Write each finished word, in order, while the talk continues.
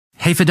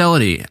Hey,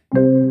 Fidelity.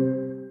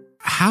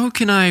 How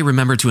can I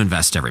remember to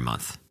invest every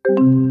month?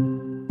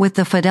 With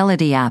the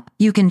Fidelity app,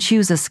 you can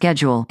choose a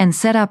schedule and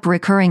set up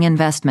recurring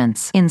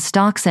investments in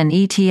stocks and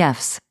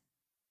ETFs.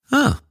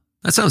 Oh,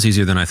 that sounds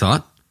easier than I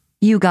thought.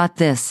 You got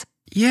this.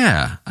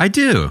 Yeah, I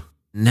do.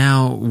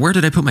 Now, where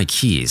did I put my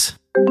keys?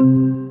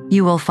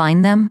 You will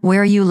find them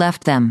where you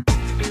left them.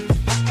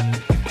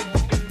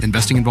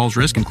 Investing involves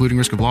risk, including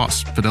risk of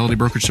loss. Fidelity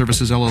Brokerage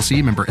Services,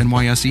 LLC, member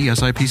NYSE,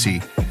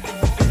 SIPC.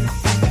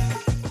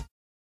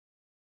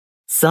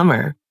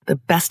 Summer, the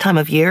best time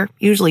of year,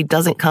 usually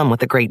doesn't come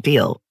with a great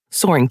deal.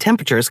 Soaring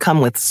temperatures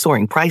come with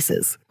soaring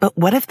prices. But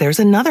what if there's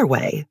another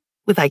way?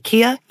 With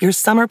IKEA, your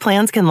summer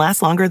plans can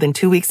last longer than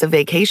 2 weeks of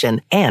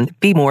vacation and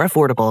be more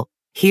affordable.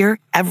 Here,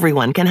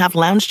 everyone can have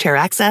lounge chair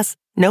access,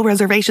 no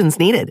reservations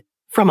needed.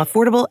 From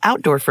affordable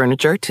outdoor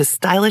furniture to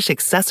stylish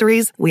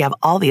accessories, we have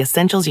all the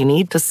essentials you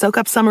need to soak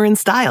up summer in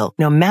style,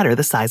 no matter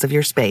the size of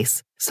your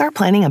space. Start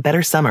planning a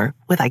better summer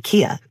with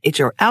IKEA. It's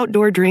your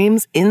outdoor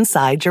dreams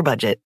inside your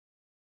budget.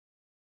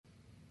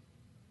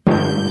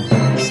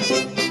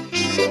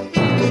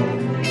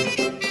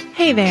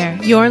 Hey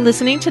there, you're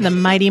listening to The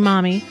Mighty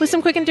Mommy with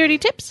some quick and dirty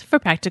tips for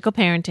practical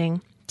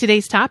parenting.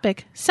 Today's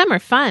topic, summer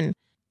fun.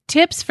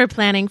 Tips for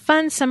planning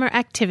fun summer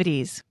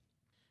activities.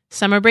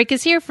 Summer break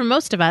is here for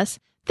most of us.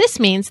 This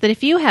means that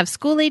if you have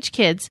school-age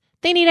kids,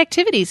 they need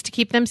activities to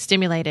keep them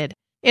stimulated.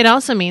 It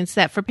also means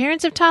that for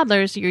parents of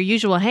toddlers, your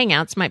usual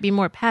hangouts might be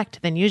more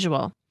packed than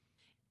usual.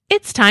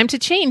 It's time to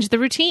change the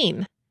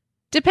routine.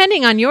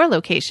 Depending on your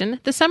location,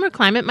 the summer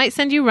climate might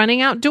send you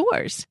running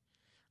outdoors.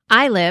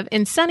 I live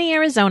in sunny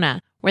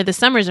Arizona, where the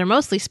summers are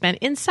mostly spent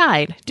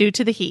inside due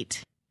to the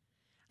heat.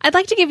 I'd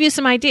like to give you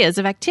some ideas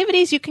of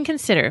activities you can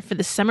consider for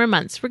the summer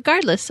months,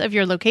 regardless of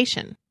your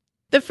location.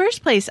 The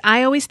first place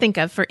I always think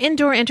of for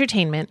indoor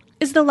entertainment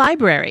is the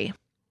library.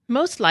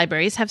 Most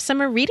libraries have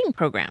summer reading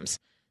programs.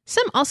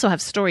 Some also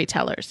have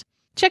storytellers.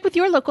 Check with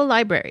your local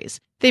libraries.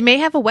 They may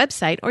have a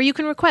website, or you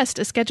can request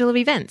a schedule of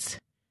events.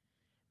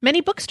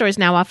 Many bookstores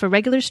now offer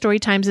regular story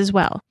times as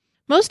well.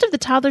 Most of the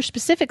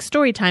toddler-specific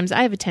story times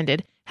I have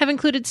attended have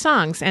included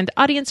songs and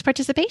audience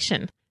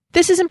participation.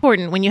 This is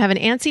important when you have an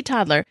antsy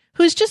toddler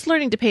who is just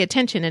learning to pay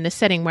attention in a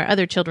setting where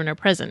other children are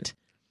present.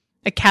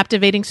 A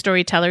captivating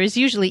storyteller is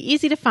usually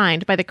easy to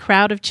find by the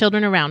crowd of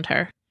children around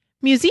her.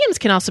 Museums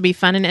can also be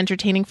fun and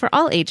entertaining for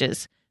all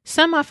ages.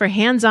 Some offer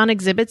hands-on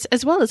exhibits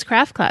as well as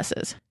craft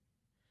classes.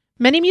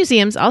 Many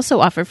museums also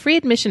offer free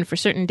admission for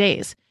certain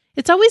days.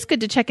 It's always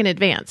good to check in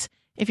advance.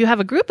 If you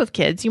have a group of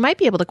kids, you might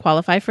be able to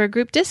qualify for a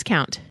group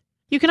discount.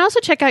 You can also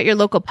check out your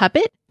local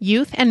puppet,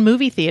 youth, and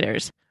movie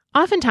theaters.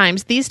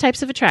 Oftentimes, these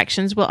types of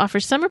attractions will offer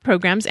summer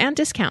programs and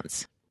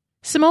discounts.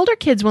 Some older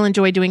kids will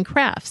enjoy doing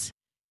crafts.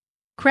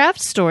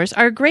 Craft stores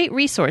are a great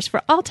resource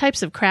for all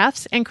types of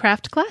crafts and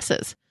craft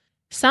classes.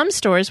 Some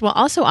stores will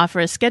also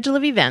offer a schedule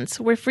of events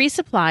where free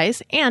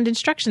supplies and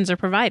instructions are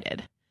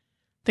provided.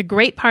 The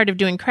great part of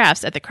doing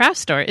crafts at the craft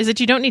store is that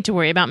you don't need to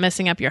worry about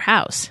messing up your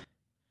house.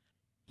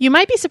 You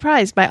might be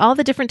surprised by all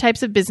the different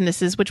types of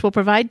businesses which will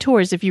provide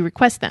tours if you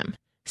request them.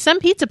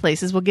 Some pizza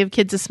places will give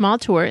kids a small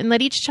tour and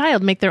let each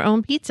child make their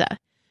own pizza.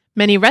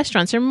 Many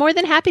restaurants are more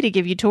than happy to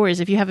give you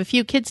tours if you have a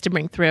few kids to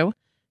bring through.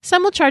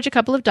 Some will charge a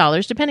couple of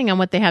dollars depending on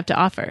what they have to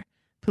offer.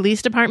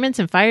 Police departments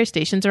and fire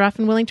stations are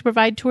often willing to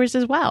provide tours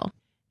as well.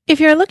 If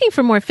you're looking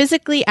for more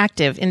physically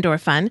active indoor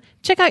fun,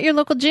 check out your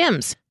local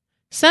gyms.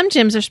 Some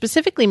gyms are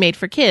specifically made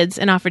for kids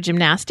and offer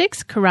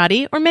gymnastics,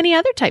 karate, or many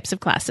other types of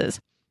classes.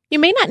 You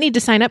may not need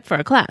to sign up for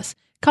a class.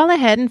 Call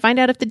ahead and find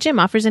out if the gym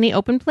offers any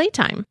open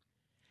playtime.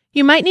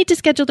 You might need to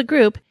schedule the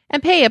group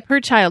and pay a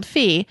per-child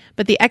fee,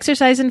 but the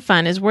exercise and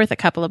fun is worth a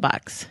couple of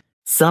bucks.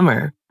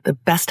 Summer, the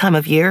best time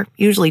of year,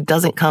 usually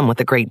doesn't come with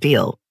a great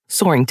deal.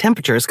 Soaring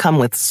temperatures come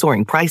with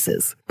soaring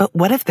prices. But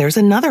what if there's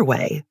another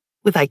way?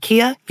 With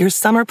IKEA, your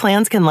summer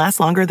plans can last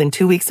longer than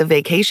 2 weeks of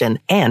vacation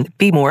and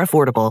be more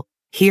affordable.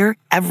 Here,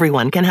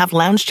 everyone can have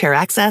lounge chair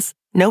access,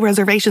 no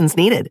reservations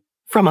needed.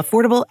 From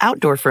affordable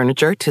outdoor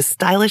furniture to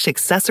stylish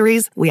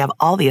accessories, we have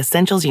all the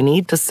essentials you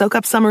need to soak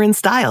up summer in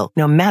style,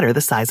 no matter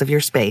the size of your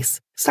space.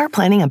 Start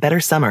planning a better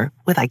summer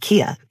with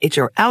IKEA. It's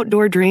your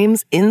outdoor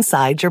dreams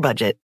inside your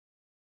budget.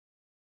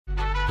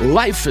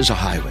 Life is a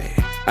highway,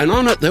 and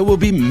on it there will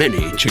be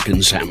many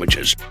chicken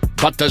sandwiches.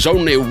 But there's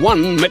only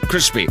one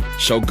McCrispy.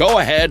 So go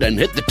ahead and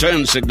hit the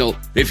turn signal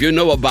if you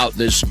know about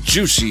this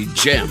juicy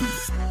gem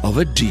of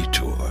a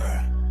detour.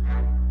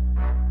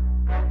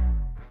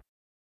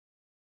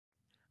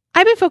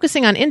 I've been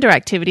focusing on indoor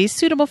activities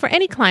suitable for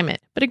any climate,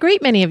 but a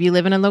great many of you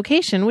live in a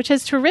location which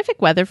has terrific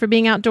weather for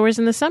being outdoors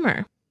in the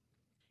summer.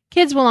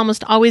 Kids will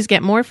almost always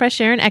get more fresh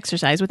air and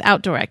exercise with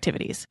outdoor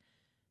activities.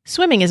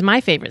 Swimming is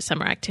my favorite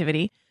summer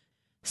activity.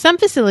 Some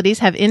facilities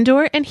have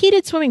indoor and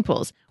heated swimming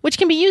pools, which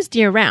can be used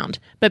year-round,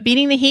 but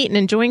beating the heat and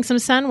enjoying some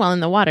sun while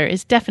in the water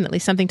is definitely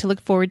something to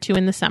look forward to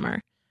in the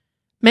summer.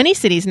 Many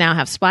cities now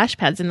have splash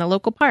pads in the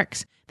local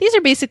parks. These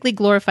are basically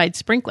glorified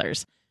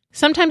sprinklers.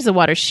 Sometimes the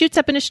water shoots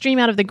up in a stream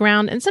out of the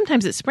ground, and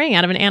sometimes it's spraying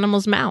out of an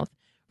animal's mouth.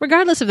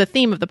 Regardless of the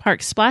theme of the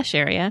park's splash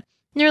area,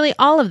 nearly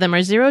all of them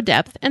are zero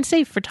depth and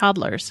safe for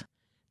toddlers.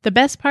 The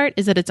best part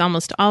is that it's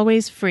almost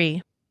always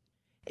free.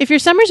 If your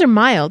summers are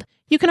mild,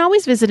 you can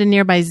always visit a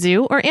nearby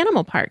zoo or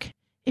animal park.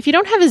 If you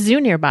don't have a zoo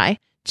nearby,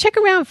 check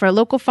around for a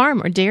local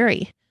farm or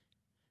dairy.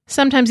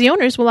 Sometimes the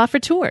owners will offer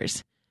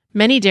tours.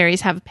 Many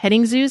dairies have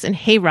petting zoos and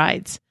hay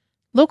rides.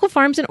 Local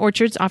farms and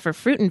orchards offer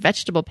fruit and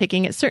vegetable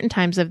picking at certain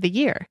times of the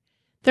year.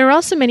 There are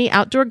also many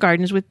outdoor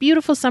gardens with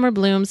beautiful summer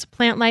blooms,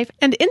 plant life,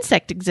 and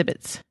insect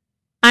exhibits.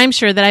 I'm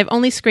sure that I've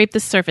only scraped the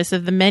surface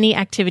of the many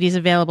activities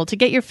available to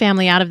get your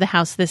family out of the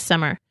house this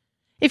summer.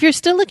 If you're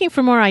still looking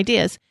for more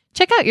ideas,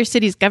 check out your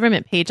city's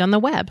government page on the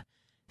web.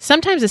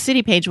 Sometimes a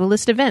city page will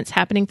list events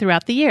happening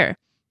throughout the year.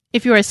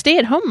 If you are a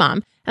stay-at-home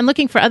mom and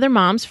looking for other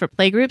moms for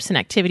playgroups and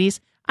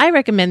activities, I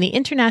recommend the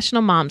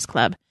International Moms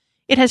Club.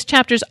 It has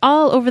chapters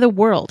all over the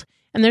world,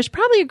 and there's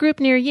probably a group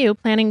near you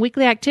planning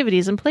weekly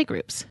activities and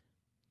playgroups.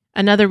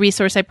 Another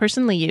resource I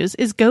personally use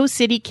is Go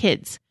City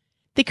Kids.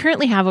 They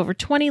currently have over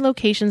 20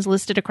 locations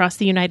listed across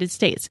the United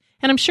States,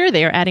 and I'm sure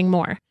they are adding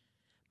more.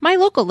 My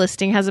local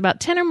listing has about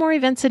 10 or more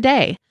events a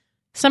day.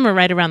 Some are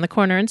right around the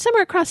corner and some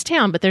are across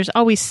town, but there's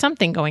always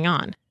something going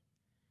on.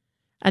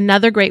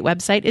 Another great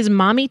website is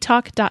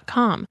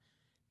mommytalk.com.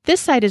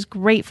 This site is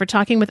great for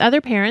talking with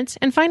other parents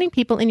and finding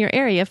people in your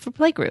area for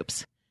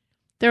playgroups.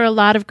 There are a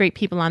lot of great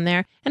people on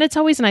there, and it's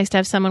always nice to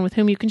have someone with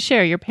whom you can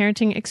share your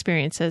parenting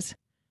experiences.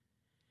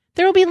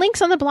 There will be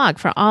links on the blog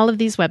for all of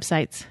these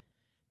websites.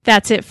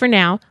 That's it for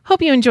now.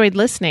 Hope you enjoyed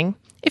listening.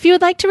 If you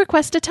would like to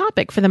request a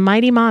topic for the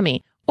Mighty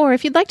Mommy, or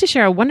if you'd like to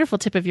share a wonderful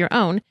tip of your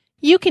own,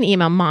 you can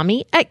email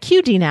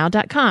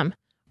mommy@qdnow.com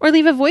or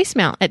leave a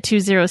voicemail at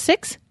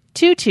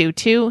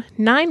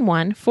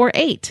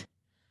 206-222-9148.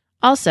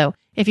 Also,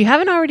 if you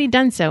haven't already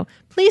done so,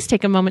 please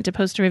take a moment to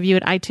post a review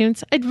at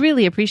iTunes. I'd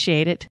really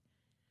appreciate it.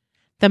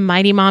 The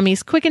Mighty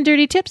Mommy's Quick and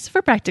Dirty Tips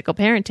for Practical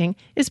Parenting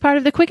is part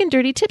of the Quick and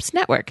Dirty Tips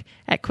Network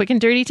at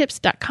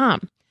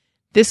quickanddirtytips.com.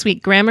 This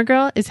week, Grammar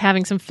Girl is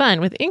having some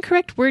fun with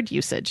incorrect word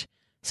usage,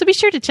 so be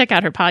sure to check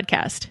out her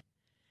podcast.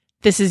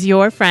 This is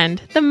your friend,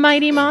 the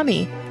Mighty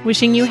Mommy,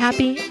 wishing you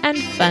happy and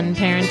fun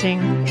parenting.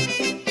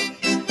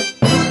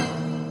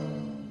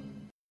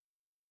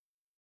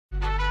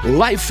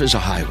 Life is a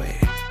highway,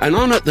 and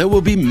on it there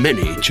will be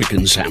many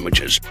chicken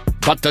sandwiches.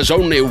 But there's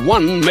only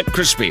one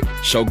McCrispy,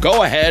 so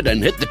go ahead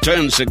and hit the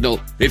turn signal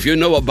if you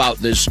know about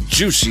this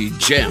juicy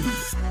gem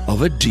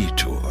of a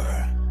detour.